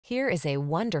Here is a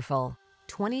wonderful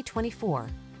 2024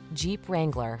 Jeep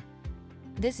Wrangler.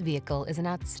 This vehicle is an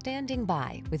outstanding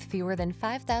buy with fewer than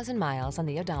 5,000 miles on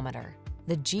the odometer.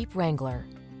 The Jeep Wrangler,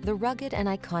 the rugged and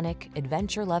iconic,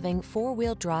 adventure-loving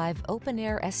four-wheel drive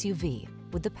open-air SUV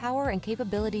with the power and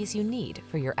capabilities you need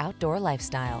for your outdoor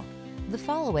lifestyle. The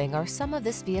following are some of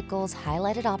this vehicle's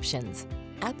highlighted options: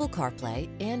 Apple CarPlay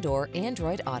and/or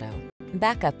Android Auto,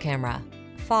 backup camera,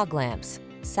 fog lamps,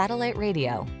 satellite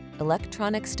radio,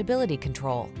 electronic stability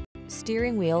control,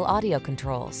 steering wheel audio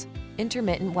controls,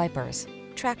 intermittent wipers,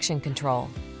 traction control,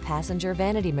 passenger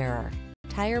vanity mirror,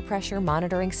 tire pressure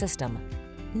monitoring system.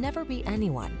 Never be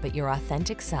anyone but your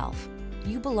authentic self.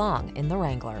 You belong in the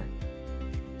Wrangler.